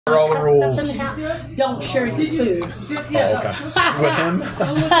all the rules. Don't share your food. Oh, okay. With him? You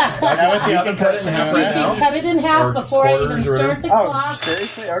can cut it in half right now. Cut it in half before I even start the clock. Oh,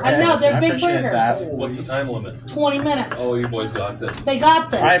 seriously? Okay. I know, they're big appreciate burgers. that. What's the time limit? 20 minutes. Oh, you boys got this. They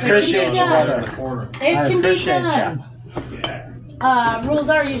got this. I appreciate you, brother. In the corner. It I can be appreciate done. Rules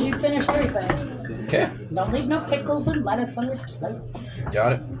are you finish everything. Okay. Don't leave no pickles and lettuce on your plate.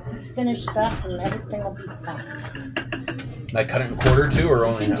 Got it. Finish stuff and everything will be fine. I cut it in quarter too, or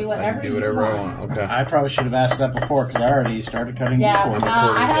only? You can do whatever I can do whatever I want. Okay. I probably should have asked that before because I already started cutting Yeah, before.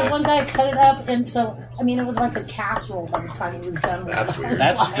 I had one guy cut it up into, I mean, it was like a casserole by the time he was done with That's it. weird.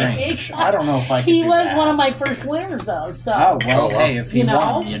 That's strange. I don't know if I could He do was that. one of my first winners, though, so. Oh, well, Oh, well. hey, if he You know?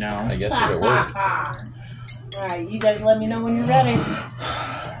 won, you know. I guess if it worked. All right, you guys let me know when you're ready.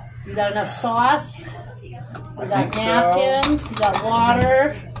 You got enough sauce? You got think so. napkins? You got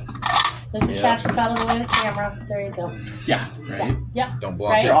water? Let the Yeah. ketchup out of the way of the camera. There you go. Yeah, right? Yep. Don't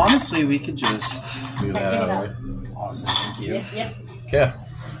block Right. it. Yeah, honestly, we could just Do that out of the way. Awesome, thank you. Yep. Okay.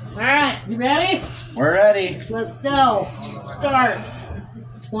 All right, you ready? We're ready. Let's go. Start.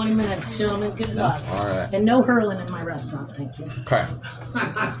 20 minutes, gentlemen. Good luck. All right. And no hurling in my restaurant, thank you. Okay.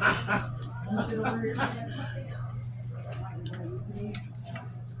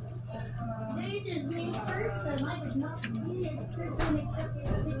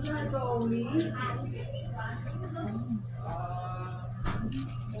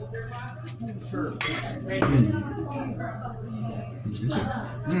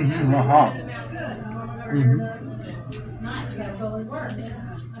 Mm-hmm. Uh-huh. Mm-hmm.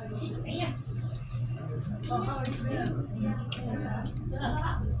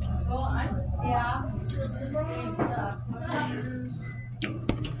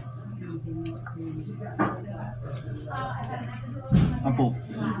 I'm full.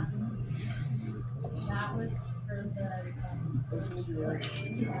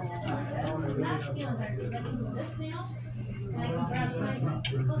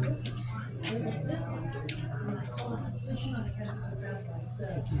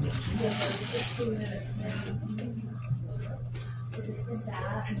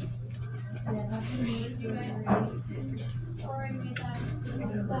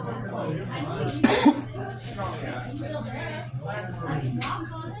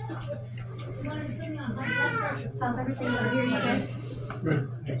 How's everything over here, you guys? Good.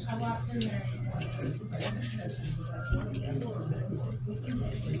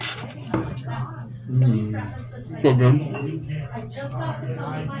 So good. I just got the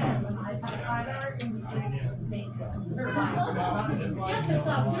call from my husband. I've had 5 hours and you have to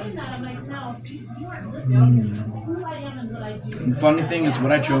stop doing that. I'm like, no, you aren't listening. Who I am and what I do. The funny thing is,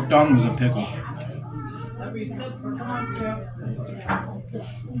 what I choked on was a pickle.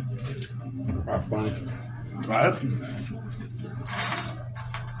 That's funny. Right?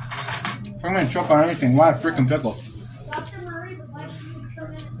 If I'm gonna choke on anything, why a freaking pickle? Dr. Murray would like you to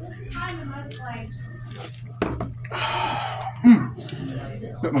come in at this time, and I was like,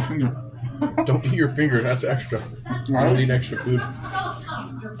 Bit my finger. Don't eat your finger. That's extra. I don't need extra food. so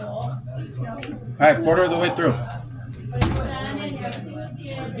comfortable. Alright, quarter of the way through.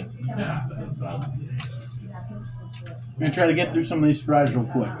 I'm gonna try to get through some of these fries real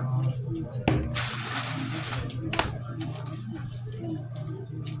quick.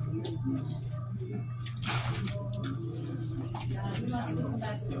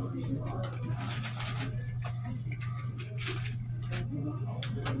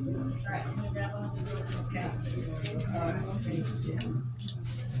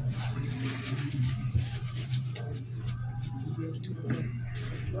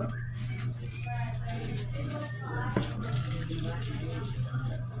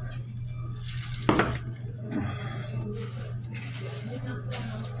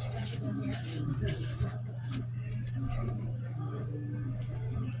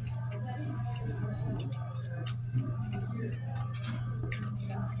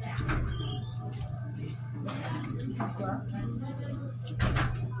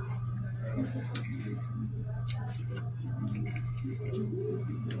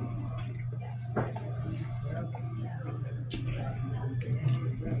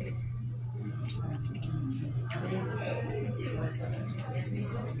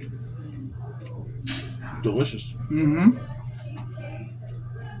 Delicious. Mm-hmm.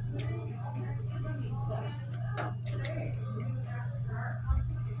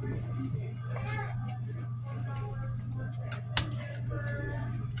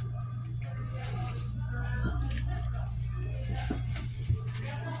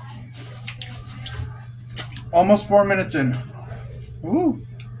 Almost 4 minutes in. Ooh.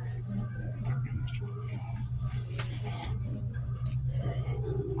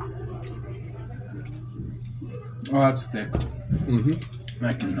 Oh, that's thick. Mm-hmm.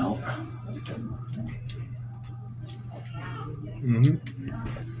 That can melt. Mm-hmm.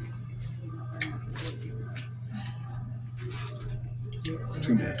 It's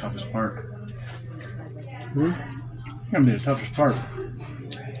gonna be the toughest part. Hmm? It's gonna be the toughest part.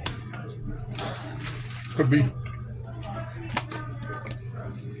 Could be.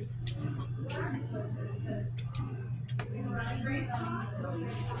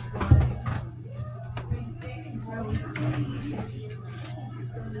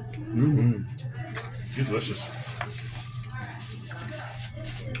 Mm-hmm. Delicious.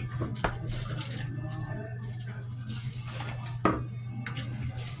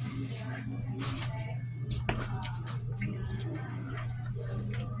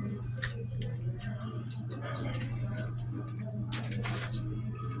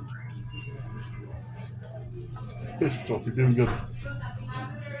 Fish stuff, you're doing good.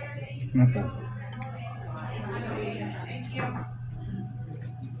 Okay.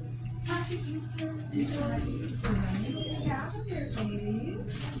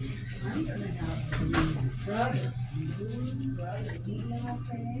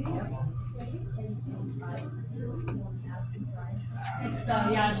 So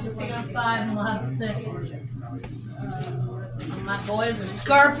yeah, she's picking up 5 and we'll have 6. My boys are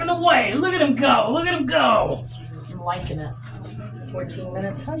scarfing away. Look at him go. Look at him go. I'm liking it. 14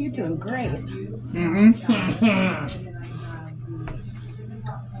 minutes. How you doing? Great. Mm-hmm.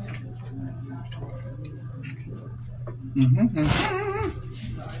 Mm-hmm.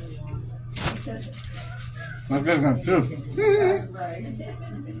 That's good too.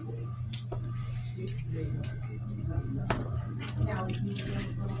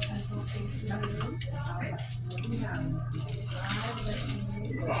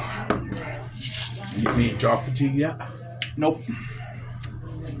 You need jaw fatigue yet? Nope.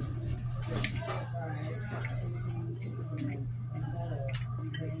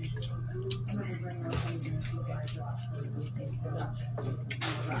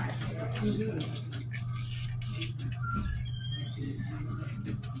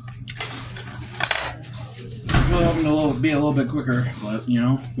 It's really hoping to be a little bit quicker, but you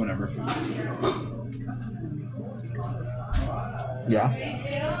know, whatever. Yeah.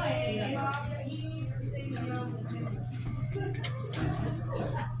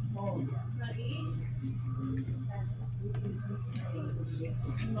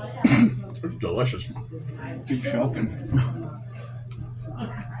 It's delicious. Keep choking.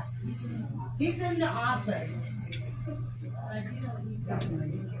 He's in the office.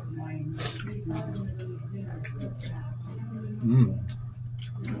 Mm.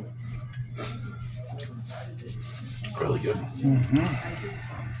 Really good. Mm-hmm.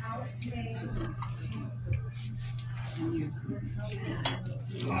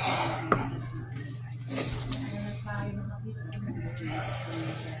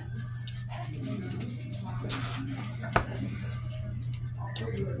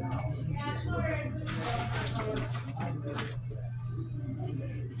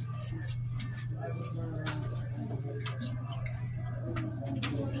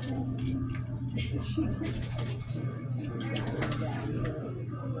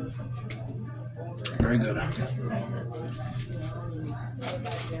 Very good.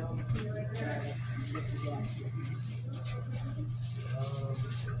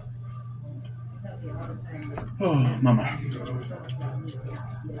 Oh, mama.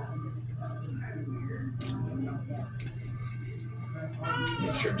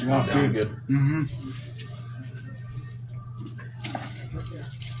 Make sure it's going down good. Mm-hmm.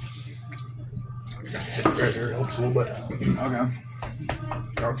 Hit it right there. It helps a little bit. Okay.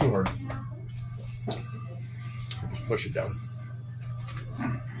 Not too hard. Just push it down.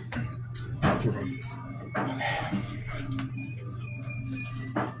 Not too hard.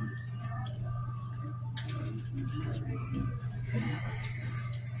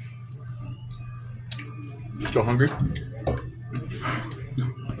 You still hungry?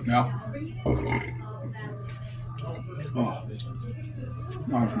 Yeah. Oh.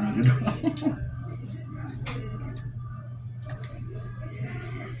 That was needed.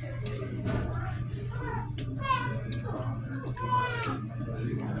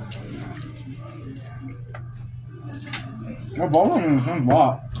 We're both in the same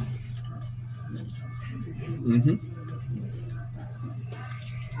spot. Mm-hmm.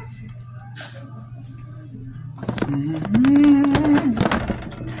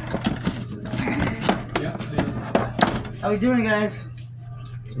 How we doing, guys?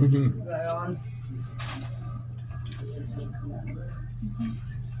 Mm-hmm. Right on.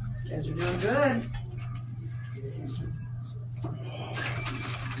 You guys are doing good.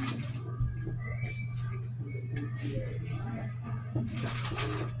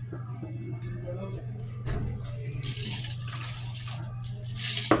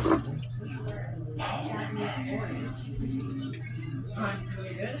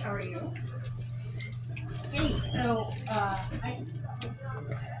 Good. How are you? Hey, so I.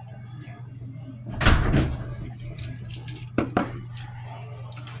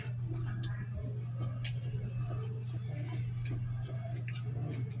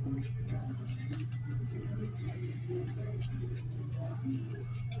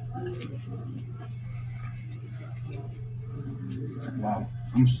 Wow,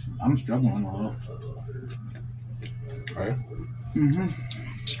 I'm struggling a little. Alright. Mm-hmm.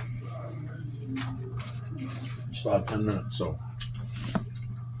 Still have 10 minutes, so.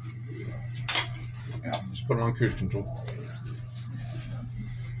 Yeah, let's put it on cruise control.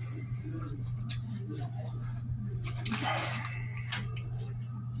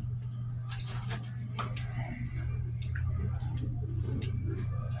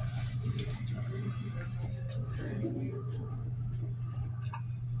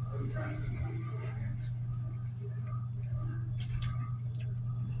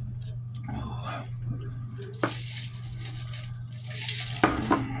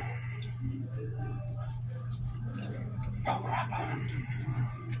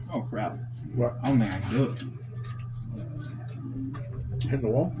 Oh crap! What? I don't think I can do it. Hitting the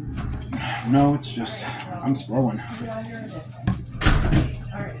wall? No, it's just I'm slowing.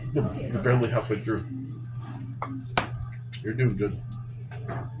 You're barely halfway through. You're doing good.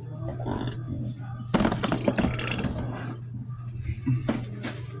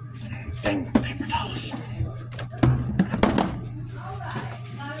 Dang paper towels.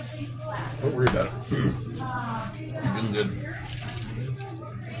 Don't worry about it. You're doing good.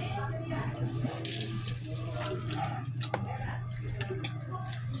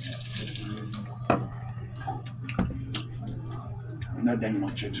 That dang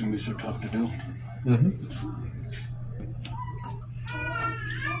milkshake's gonna be so tough to do. Mm-hmm.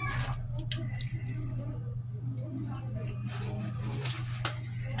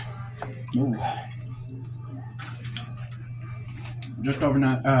 Ooh. Just over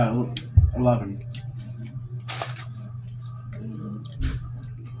 11.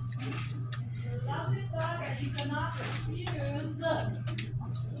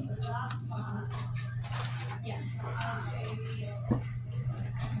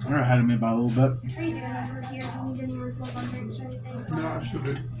 They're ahead of me by a little bit. Are you doing over here? Do you need any refills on drinks or anything? No, I should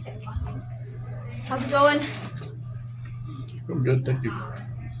do. How's it going? I'm good, thank you.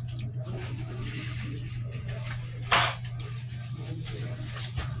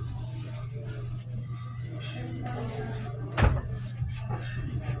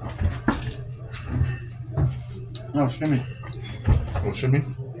 Oh, shimmy. Oh, shimmy?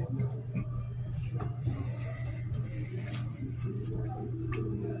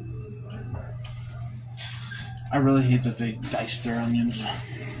 I really hate that they diced their onions.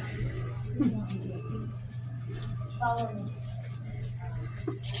 Follow me.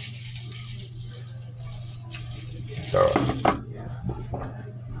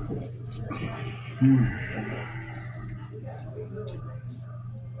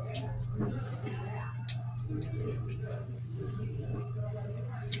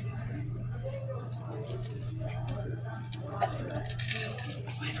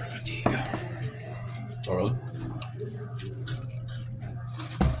 Flavor fatigue. Oh, really?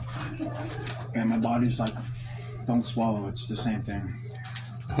 And my body's like, don't swallow, it's the same thing.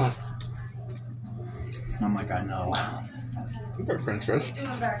 Huh. I'm like, I know. We've got French fries.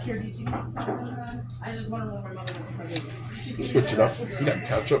 Back here, did you need something? I just wonder what my mother was cooking. Switch it up. We got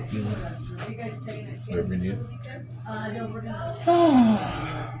ketchup and Are you guys taking it? whatever you need. No, we're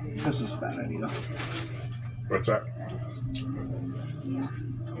gonna. This is a bad idea. What's that?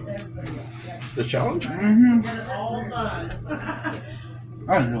 The challenge? Mm-hmm. Get it all done.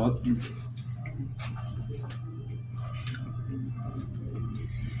 I know it.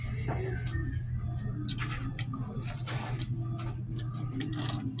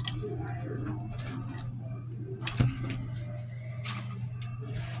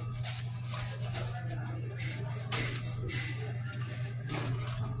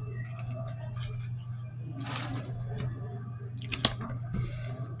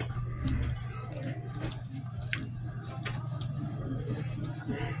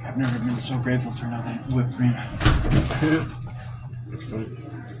 I've never been so grateful for nothing whipped cream. It's funny.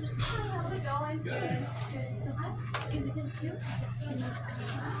 How's it going? Good. Is it just you?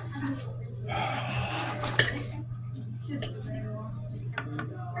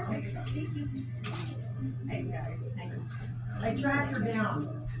 Hey guys, I tracked her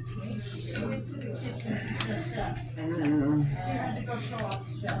down. She went to the kitchen to get stuff. She had to go show off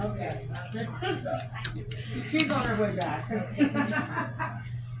the chef. Okay. She's on her way back.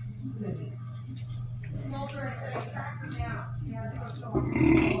 Mulder, I said, track her down.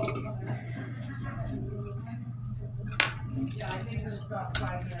 Yeah, I think there's about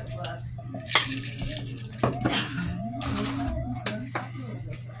 5 minutes left.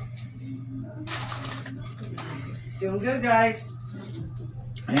 Doing good, guys.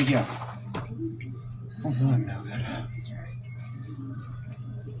 Thank you. Oh, now that.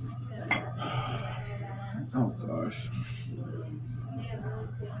 Oh gosh.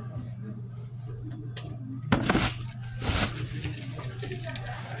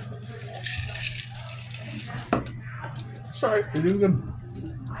 Sorry, you're doing good.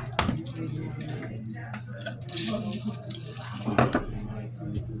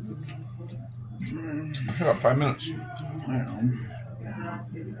 I got 5 minutes. I don't know.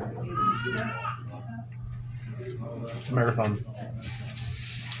 It's a marathon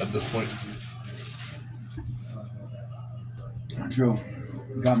at this point. True.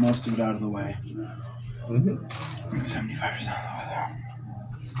 Got most of it out of the way. Mm-hmm. 75%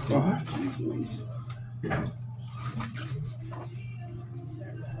 of the way there. Oh, please, Louise.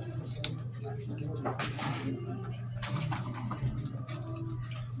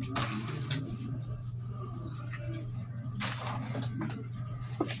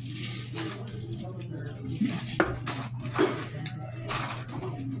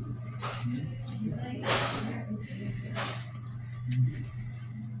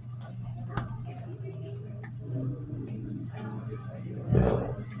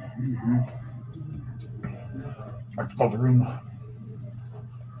 I have to call the room.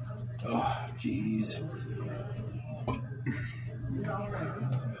 Oh, jeez.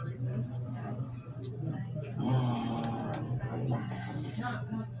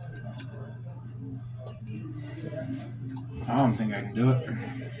 I don't think I can do it.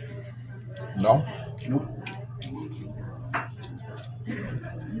 No? Nope.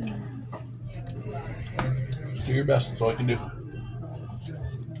 Just do your best. That's all I can do.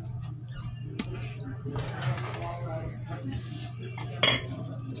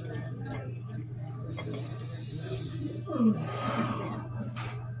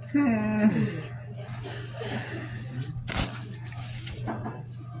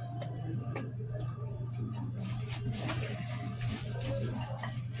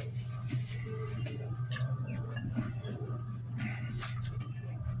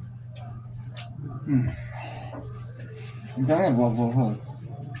 Okay, well.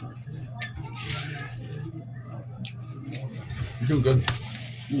 You're doing good.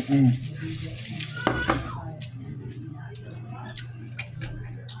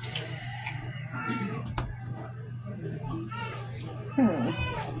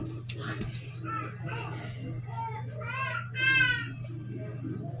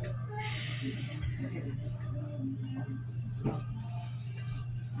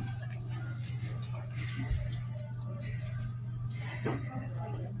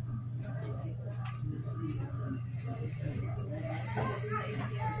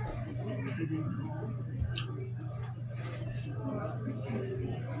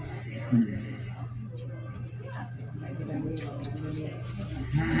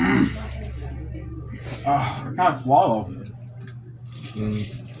 I can't swallow.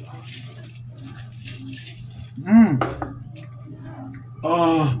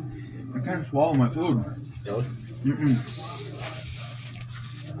 I can't swallow my food. Really?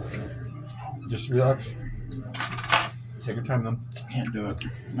 Just relax. Take your time, then. Can't do it.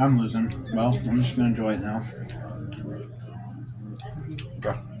 I'm losing. Well, I'm just gonna enjoy it now.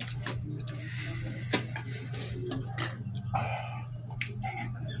 Okay.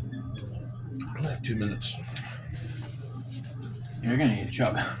 Like 2 minutes. You're gonna need a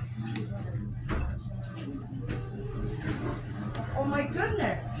chug. Oh my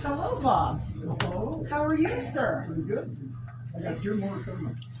goodness. Hello, Bob. Hello. How are you, sir? Pretty good. I got 2 more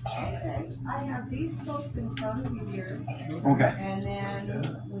coming. Okay. I have these folks in front of you here, Okay. and then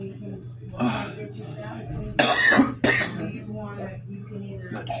we can get you started. So you can either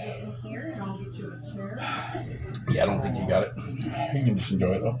sit in here and I'll get you a chair. Yeah, I don't think you got it. You can just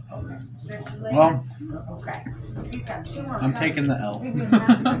enjoy it, though. Stretch your legs. Well, Okay. He's got 2 more. I'm taking the L. How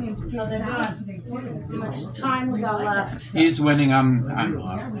much time we got left? He's winning. I'm Yeah,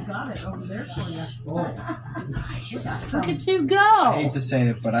 not. we got it over there for you. Oh, Look at you I go. hate to say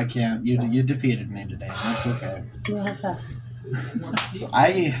it, but I can't. You defeated me today. That's okay. You have a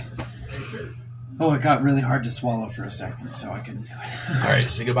It got really hard to swallow for a second, so I couldn't do it. All right,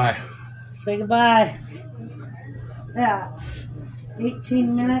 say goodbye. say goodbye. That's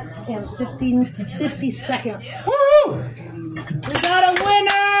 18 minutes and 50 seconds. Woo! We got a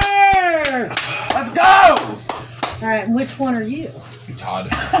winner! Let's go! All right, and which one are you? Todd.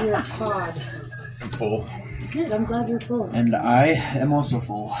 You're Todd. full. Good, I'm glad you're full. And I am also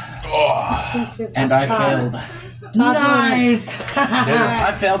full. Oh, 250. And I failed. Nice.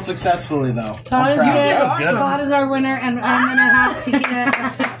 I failed successfully, though. Todd is I'm proud. good. That was good. Todd is our winner, and I'm gonna have to get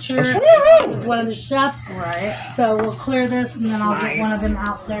a picture with one of the chefs. Right. So we'll clear this, and then I'll get one of them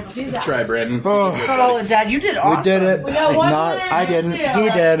out there to do that. try, Brandon. Oh, Solid, Dad. You did awesome. we did it. We got one Not, winner I and didn't. two. He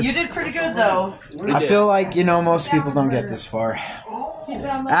did. You did pretty good, though. I feel like, most people don't get this far.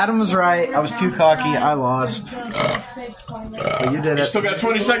 Adam was right. I was too cocky. I lost. But you did You it. still got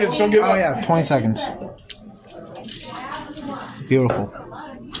 20 seconds. Don't give Oh, up. yeah. 20 seconds. Beautiful.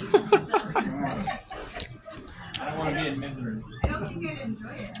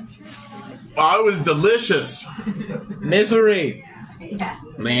 Oh, it was delicious. Misery.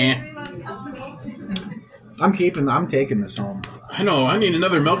 Man, I'm taking this home. I know. I need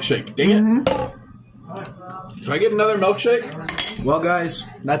another milkshake. Dang it. Can I get another milkshake? Well, guys,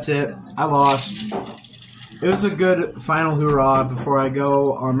 that's it. I lost. It was a good final hoorah before I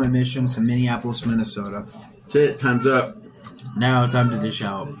go on my mission to Minneapolis, Minnesota. That's it. Time's up. Now time to dish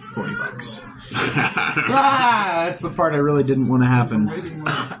out $40. That's the part I really didn't want to happen.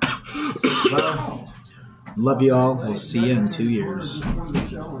 Well, love you all. We'll see you in 2 years.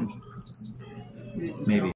 Maybe.